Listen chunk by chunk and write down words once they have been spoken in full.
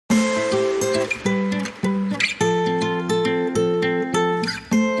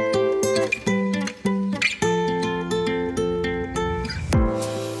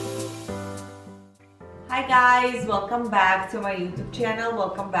guys, welcome back to my YouTube channel.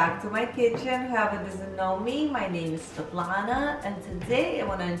 Welcome back to my kitchen. Whoever doesn't know me, my name is Svetlana, and today I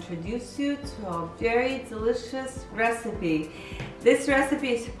want to introduce you to a very delicious recipe. This recipe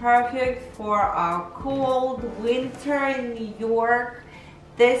is perfect for our cold winter in New York.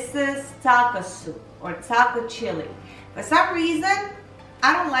 This is taco soup or taco chili. For some reason,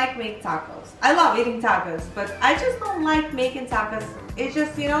 I don't like making tacos. I love eating tacos, but I just don't like making tacos. It's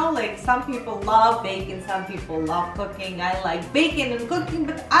just, you know, like some people love baking, some people love cooking. I like baking and cooking,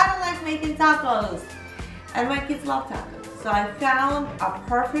 but I don't like making tacos. And my kids love tacos. So I found a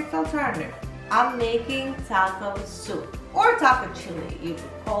perfect alternative. I'm making taco soup or taco chili. You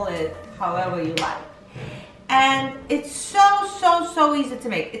could call it however you like. And it's so easy to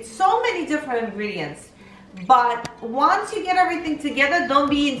make. It's so many different ingredients. But once you get everything together, don't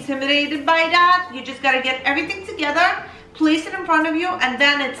be intimidated by that. You just gotta get everything together, place it in front of you, and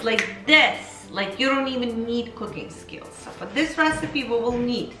then it's like this. Like you don't even need cooking skills. So for this recipe, we will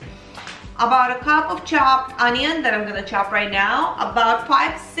need about a cup of chopped onion that I'm gonna chop right now, about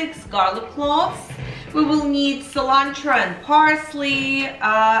 5-6 garlic cloves. We will need cilantro and parsley,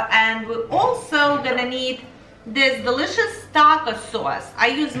 and we're also gonna need this delicious taco sauce. I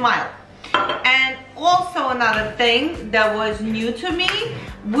use mild. And also another thing that was new to me,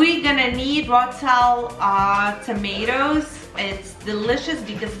 we're gonna need rotel tomatoes. It's delicious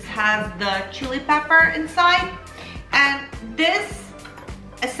because it has the chili pepper inside. And this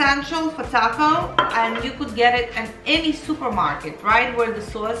essential for taco, and you could get it in any supermarket, right? Where the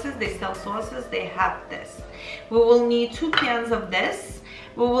sauces, they sell sauces, they have this. We will need 2 cans of this.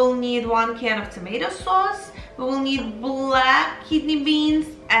 We will need 1 can of tomato sauce. We will need black kidney beans,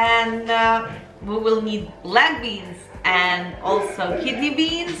 and we will need black beans and also kidney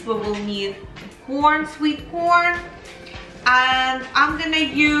beans. We will need corn, sweet corn, and I'm gonna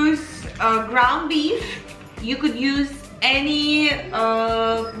use ground beef. You could use any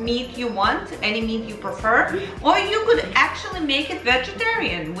meat you want, any meat you prefer, or you could actually make it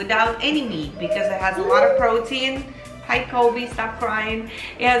vegetarian without any meat because it has a lot of protein. Hi Kobe, stop crying.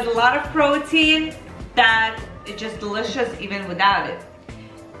 It has a lot of protein that it's just delicious even without it.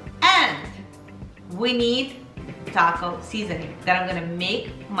 And we need taco seasoning that I'm gonna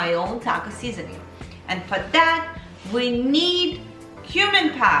make my own taco seasoning. And for that, we need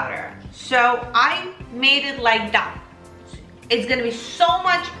cumin powder. So I made it like that. It's gonna be so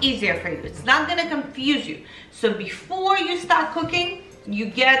much easier for you. It's not gonna confuse you. So before you start cooking, you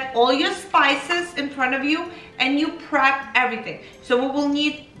get all your spices in front of you and you prep everything. So we will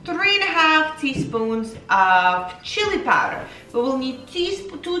need 3.5 teaspoons of chili powder. We will need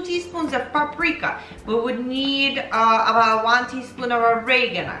 2 teaspoons of paprika. We would need about 1 teaspoon of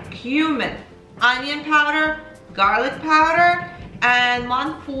oregano, cumin, onion powder, garlic powder, and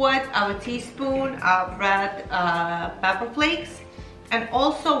 1/4 of a teaspoon of red pepper flakes, and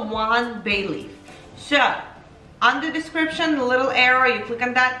also 1 bay leaf. So on the description, the little arrow, you click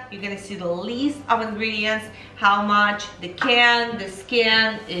on that, you're gonna see the list of ingredients, how much the can. This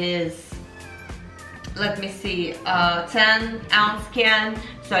can is, let me see, 10-ounce can,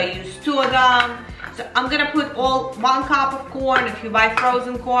 so I use 2 of them. So I'm gonna put 1 cup of corn. If you buy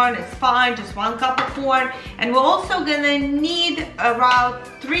frozen corn, it's fine, just 1 cup of corn. And we're also gonna need around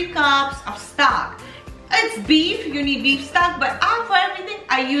 3 cups of stock. It's beef, you need beef stock, but for everything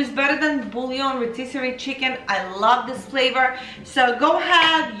I use better than bouillon rotisserie chicken. I love this flavor. So go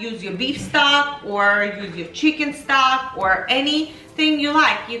ahead, use your beef stock or use your chicken stock or anything you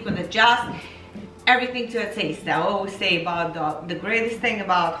like. You can adjust everything to a taste. I always say about the greatest thing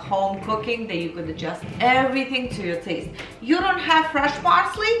about home cooking, that you could adjust everything to your taste. You don't have fresh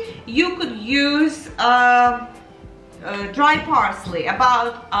parsley, you could use dry parsley,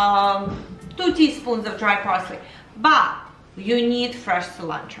 about 2 teaspoons of dry parsley, but you need fresh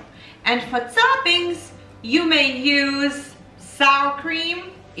cilantro. And for toppings, you may use sour cream.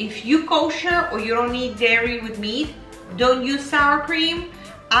 If you kosher or you don't need dairy with meat, don't use sour cream.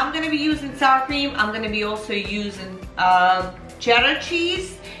 I'm gonna be using sour cream. I'm gonna be also using cheddar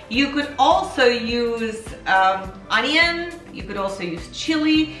cheese. You could also use onion. You could also use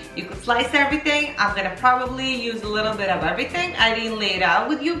chili. You could slice everything. I'm gonna probably use a little bit of everything. I didn't lay it out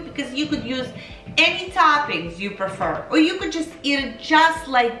with you because you could use any toppings you prefer, or you could just eat it just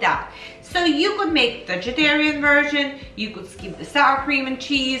like that. So you could make vegetarian version. You could skip the sour cream and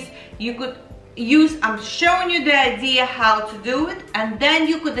cheese. You could use, I'm showing you the idea how to do it, and then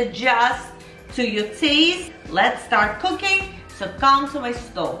you could adjust to your taste. Let's start cooking. So come to my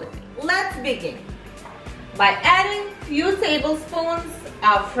stove with me. Let's begin by adding few tablespoons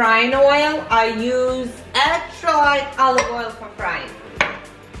of frying oil. I use extra light olive oil for frying.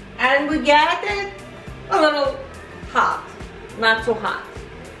 And we get it a little hot, not so hot.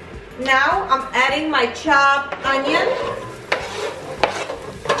 Now I'm adding my chopped onion.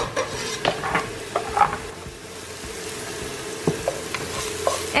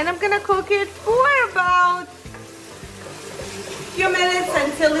 And I'm gonna cook it for about a few minutes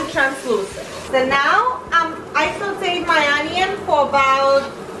until it's translucent. So now I sauteed my onion for about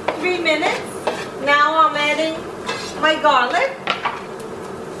 3 minutes. Now I'm adding my garlic.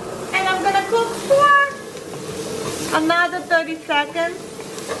 And I'm gonna cook for another 30 seconds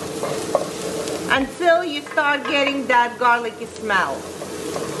until you start getting that garlicky smell.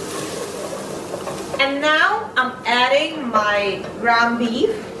 And now I'm adding my ground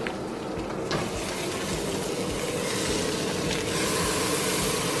beef.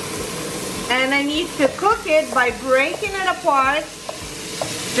 And I need to cook it by breaking it apart,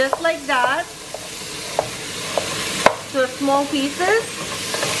 just like that, to small pieces.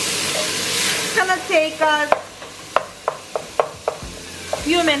 It's gonna take us a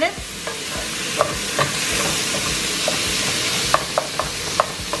few minutes.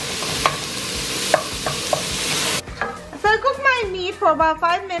 So I cooked my meat for about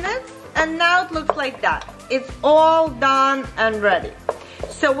 5 minutes, and now it looks like that. It's all done and ready.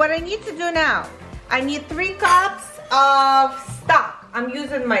 So what I need to do now, I need 3 cups of stock. I'm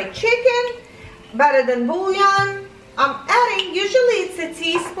using my chicken, better than bouillon. I'm adding, usually it's a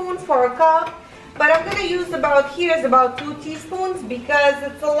teaspoon for a cup, but I'm gonna use about 2 teaspoons because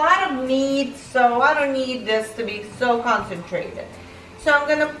it's a lot of meat, so I don't need this to be so concentrated. So I'm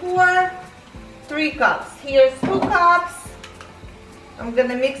gonna pour 3 cups. Here's 2 cups. I'm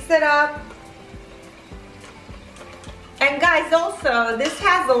gonna mix it up. And guys, also, this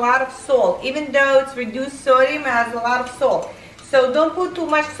has a lot of salt. Even though it's reduced sodium, it has a lot of salt. So don't put too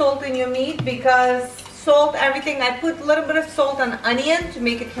much salt in your meat because salt, everything, I put a little bit of salt on onion to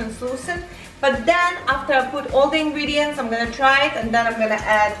make it translucent. But then, after I put all the ingredients, I'm gonna try it and then I'm gonna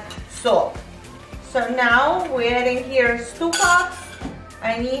add salt. So now, we're adding here 2 cups.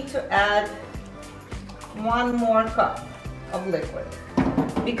 I need to add 1 more cup of liquid.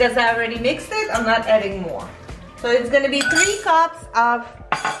 Because I already mixed it, I'm not adding more. So it's gonna be 3 cups of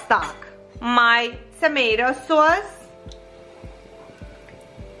stock. My tomato sauce.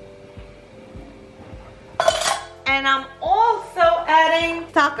 And I'm also adding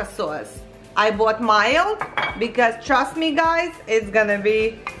taco sauce. I bought mild because trust me guys, it's gonna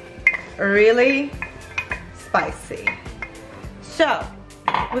be really spicy. So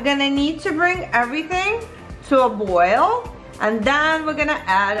we're gonna need to bring everything to a boil, and then we're gonna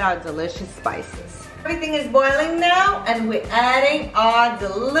add our delicious spices. Everything is boiling now, and we're adding our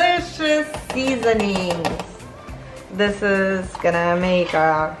delicious seasonings. This is gonna make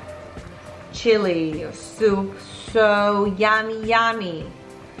our chili soup so yummy.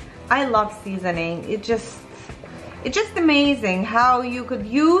 I love seasoning. It's just amazing how you could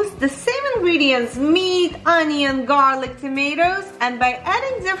use the same ingredients, meat, onion, garlic, tomatoes, and by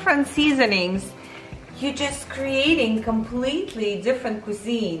adding different seasonings, you're just creating completely different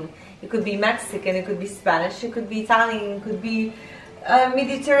cuisine. It could be Mexican, it could be Spanish, it could be Italian, it could be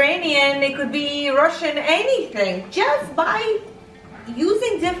Mediterranean, it could be Russian, anything. Just by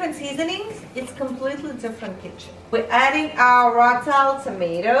using different seasonings, it's completely different kitchen. We're adding our rotel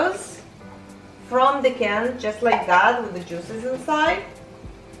tomatoes from the can, just like that, with the juices inside.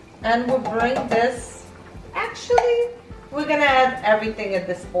 And we'll bring this, actually, we're gonna add everything at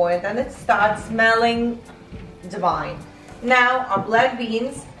this point, and it starts smelling divine. Now, our black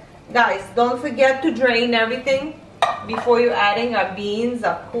beans. Guys, don't forget to drain everything before you're adding our beans,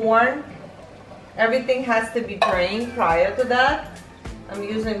 our corn. Everything has to be drained prior to that. I'm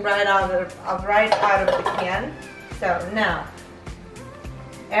using right out of the can. So now,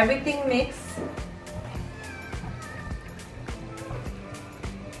 everything mixed.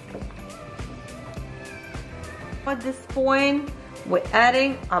 At this point, we're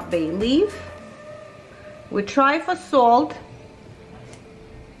adding our bay leaf. We try for salt.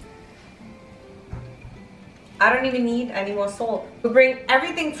 I don't even need any more salt. We bring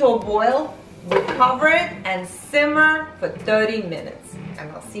everything to a boil, we cover it and simmer for 30 minutes.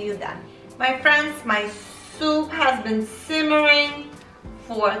 And I'll see you then. My friends, my soup has been simmering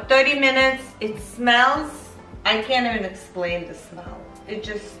for 30 minutes. It smells, I can't even explain the smell. It's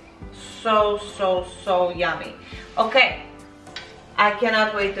just so yummy. Okay, I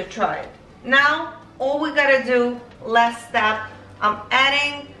cannot wait to try it. Now, all we gotta do, last step, I'm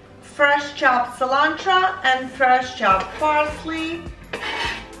adding fresh chopped cilantro and fresh chopped parsley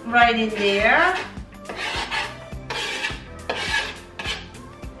right in there.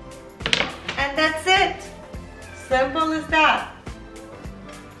 And that's it. Simple as that.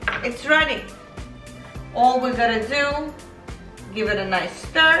 It's ready. All we gotta do, give it a nice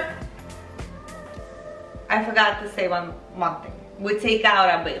stir. I forgot to say one thing. We take out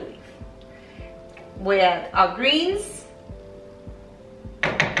our bay leaf. We add our greens.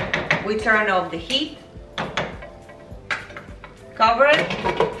 We turn off the heat. Cover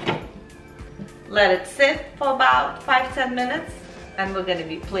it. Let it sit for about 5-10 minutes. And we're gonna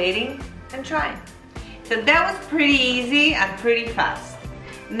be plating and trying. So that was pretty easy and pretty fast.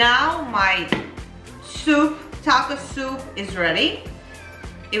 Now my soup, taco soup is ready.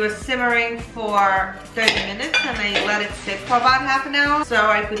 It was simmering for 30 minutes and I let it sit for about half an hour so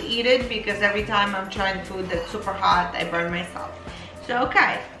I could eat it, because every time I'm trying food that's super hot, I burn myself. So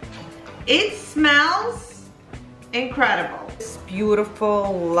okay, it smells incredible. It's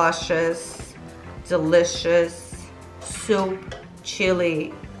beautiful, luscious, delicious soup,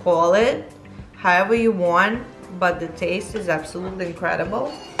 chili, call it however you want, but the taste is absolutely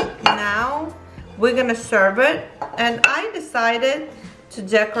incredible. Now we're gonna serve it, and I decided to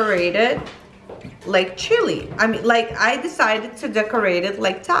decorate it like chili. I decided to decorate it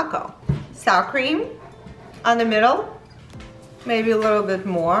like taco. Sour cream on the middle, maybe a little bit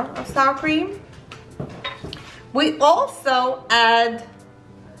more of sour cream. We also add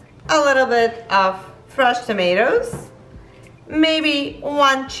a little bit of fresh tomatoes, maybe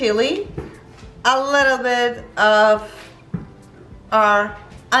one chili, a little bit of our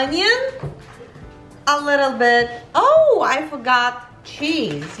onion, a little bit, oh, I forgot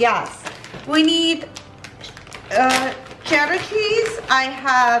cheese. Yes, we need cheddar cheese. I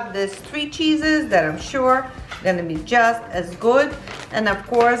have these 3 cheeses that I'm sure gonna be just as good, and of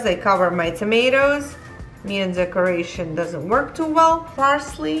course I cover my tomatoes. Neon decoration doesn't work too well.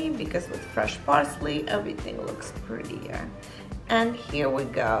 Parsley, because with fresh parsley everything looks prettier. And here we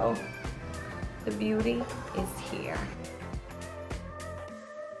go, the beauty is here.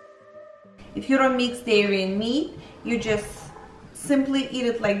 If you don't mix dairy and meat, you just simply eat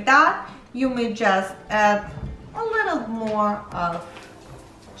it like that. You may just add a little more of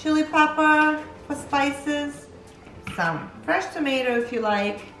chili pepper for spices, some fresh tomato if you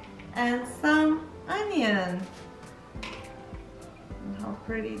like, and some onion. And how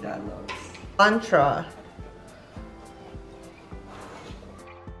pretty that looks. Cilantro.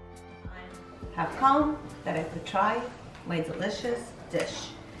 I have come that I could try my delicious dish.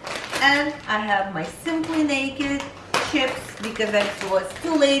 And I have my Simply Naked chips because I was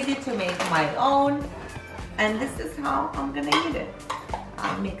too lazy to make my own. And this is how I'm gonna eat it.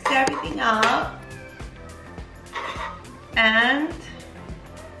 I'll mix everything up. And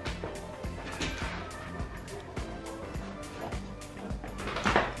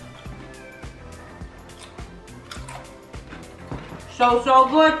so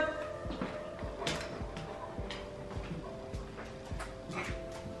good.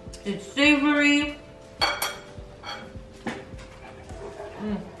 It's savory.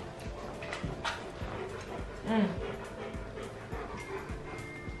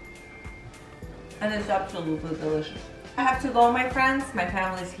 And it's absolutely delicious. I have to go, my friends. My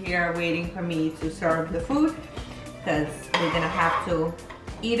family's here waiting for me to serve the food because we're gonna have to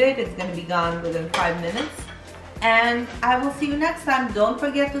eat it. It's gonna be gone within 5 minutes. And I will see you next time. Don't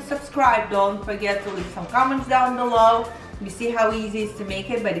forget to subscribe. Don't forget to leave some comments down below. You see how easy it is to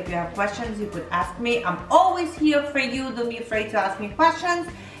make it, but if you have questions, you could ask me. I'm always here for you. Don't be afraid to ask me questions.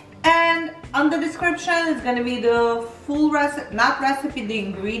 And on the description is gonna be the full recipe, not recipe, the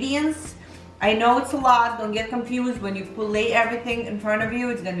ingredients. I know it's a lot. Don't get confused when you lay everything in front of you.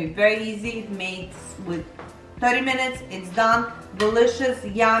 It's gonna be very easy. It makes with 30 minutes. It's done. Delicious,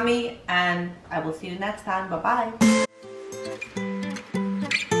 yummy, and I will see you next time. Bye-bye.